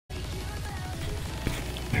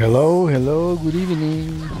Hello, good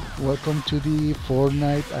evening. Welcome to the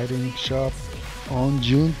Fortnite item shop on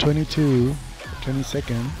June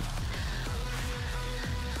 22nd.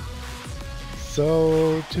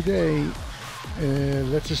 So today,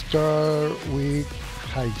 let's start with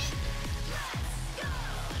heist.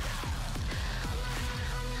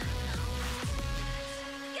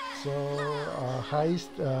 So heist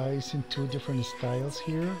is in two different styles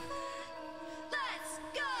here.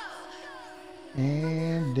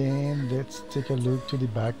 And then let's take a look to the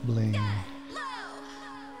back bling.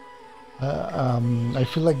 I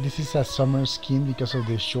feel like this is a summer skin because of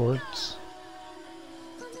the shorts,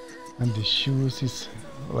 and the shoes is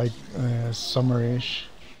like summerish.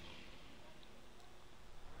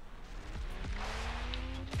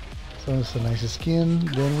 So it's a nice skin.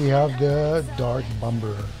 Then we have the dark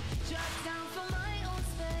bomber.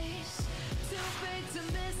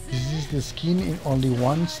 This is the skin in only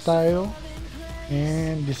one style,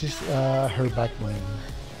 and this is her back bling.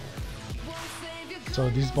 So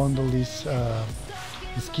this bundle is the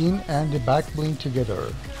skin and the back bling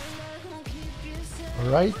together.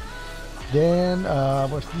 Alright, then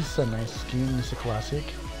this is a nice skin, it's a classic.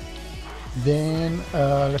 Then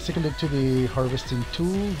let's take a look to the harvesting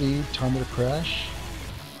tool, the Thunder Crash.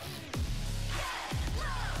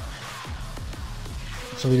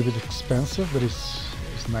 It's a little bit expensive, but it's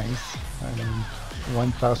nice. I mean,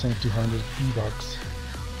 1,200 V-Bucks.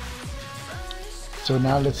 So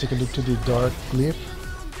now let's take a look to the Dark Glyph.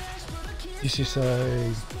 This is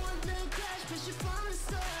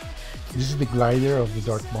the glider of the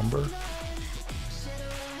Dark Bomber,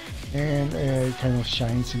 and it kind of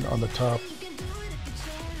shines on the top,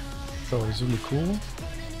 so it's really cool.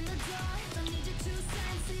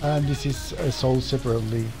 And this is sold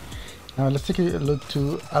separately. Now let's take a look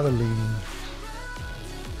to Adeline.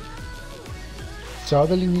 So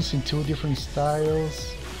Adeline is in two different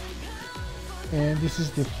styles, and this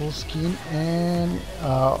is the full skin, and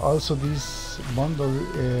also this bundle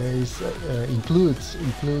includes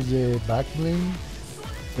the back bling.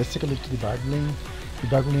 Let's take a look to the back bling. The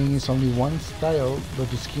back bling is only one style, but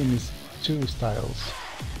the skin is two styles.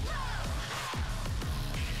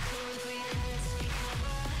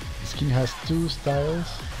 The skin has two styles.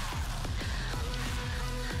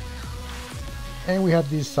 And we have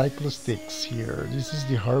these cyclo sticks here. This is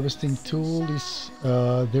the harvesting tool.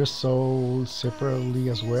 They're sold separately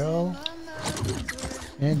as well.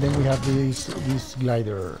 And then we have this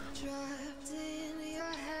glider.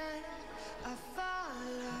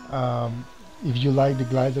 If you like the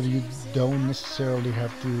glider, you don't necessarily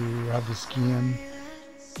have to have the skin.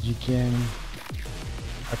 You can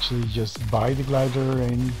actually just buy the glider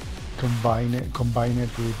and combine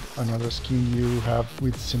it with another skin you have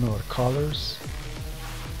with similar colors.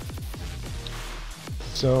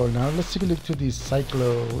 So now let's take a look to the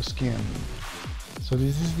cyclo skin. So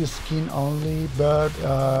this is the skin only, but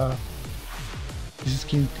this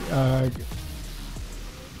skin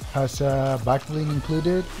has a back bling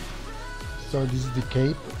included. So this is the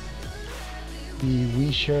cape, the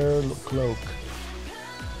Wisher cloak.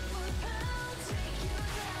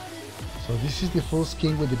 So this is the full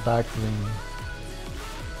skin with the back bling.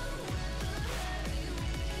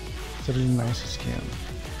 It's a really nice skin.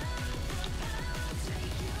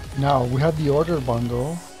 Now we have the order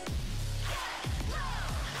bundle.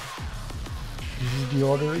 This is the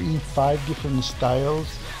order in 5 different styles.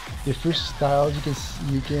 The first style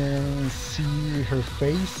you can see her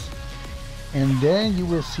face, and then you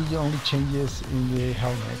will see only changes in the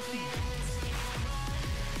helmet.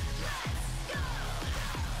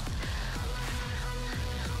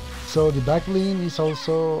 So the back bling is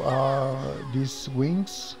also these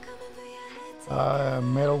wings,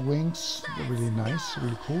 metal wings, really nice,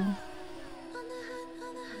 really cool.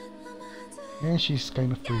 And she's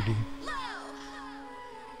kind of pretty.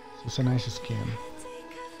 So it's a nice skin.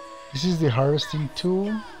 This is the harvesting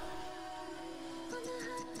tool.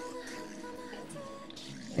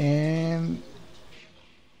 And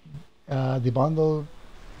the bundle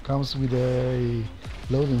comes with a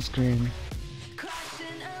loading screen.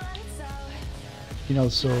 You can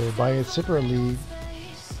also buy it separately.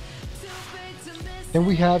 Then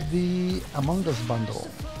we have the Among Us bundle.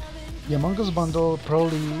 The Among Us bundle,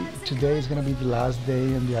 probably today is going to be the last day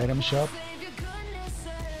in the item shop.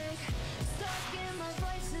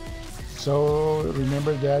 So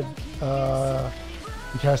remember that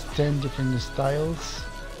it has 10 different styles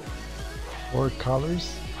or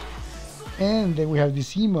colors. And then we have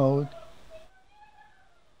this emote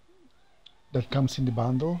that comes in the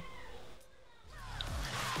bundle.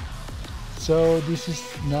 So this is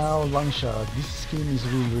now long shot. This skin is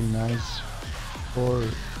really nice for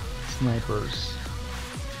snipers.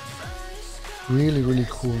 Really, really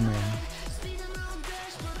cool, man.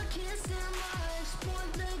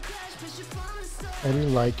 I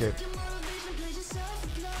really like it.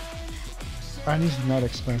 And it's not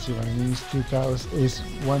expensive. I mean, it's 2,000, it's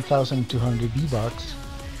 1,200 V-Bucks.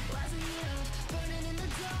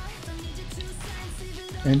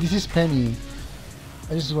 And this is Penny.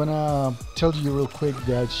 I just wanna tell you real quick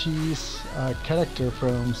that she's a character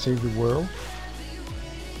from Save the World.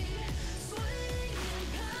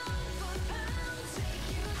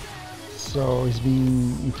 So it's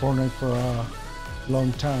been in Fortnite for a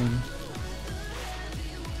long time.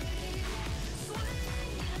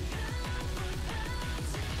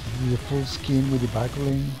 The full skin with the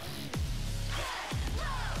backbling.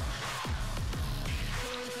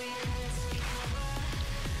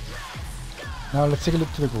 Now let's take a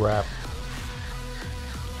look to the grab.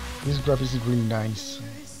 This grab is really nice,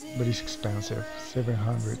 but it's expensive,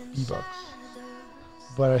 700 V-Bucks.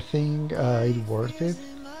 But I think it's worth it.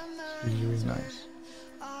 It's really, really nice.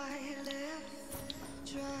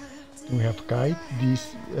 Then we have guide.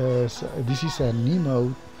 This is an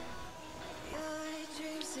emote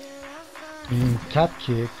in cap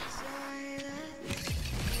kick.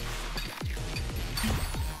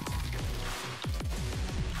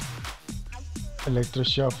 Electro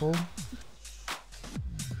shuffle.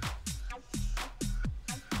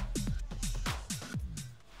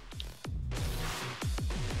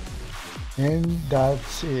 And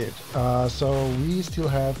that's it. So we still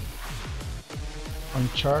have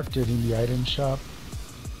Uncharted in the item shop.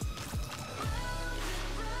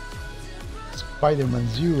 Spider-Man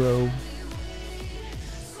Zero.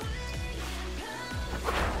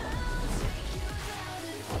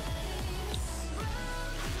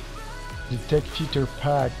 The Tech Feature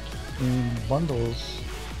Pack in bundles,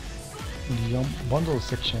 in the bundle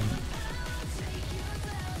section.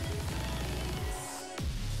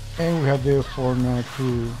 And we have the Fortnite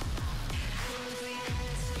crew.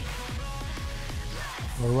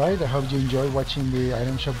 Alright, I hope you enjoyed watching the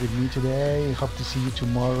item shop with me today. I hope to see you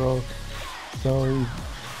tomorrow. So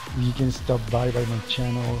you can stop by my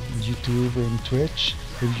channel, YouTube and Twitch,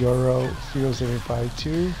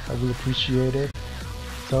 Euro0752. I will appreciate it.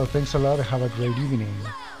 So thanks a lot and have a great evening.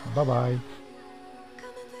 Bye bye.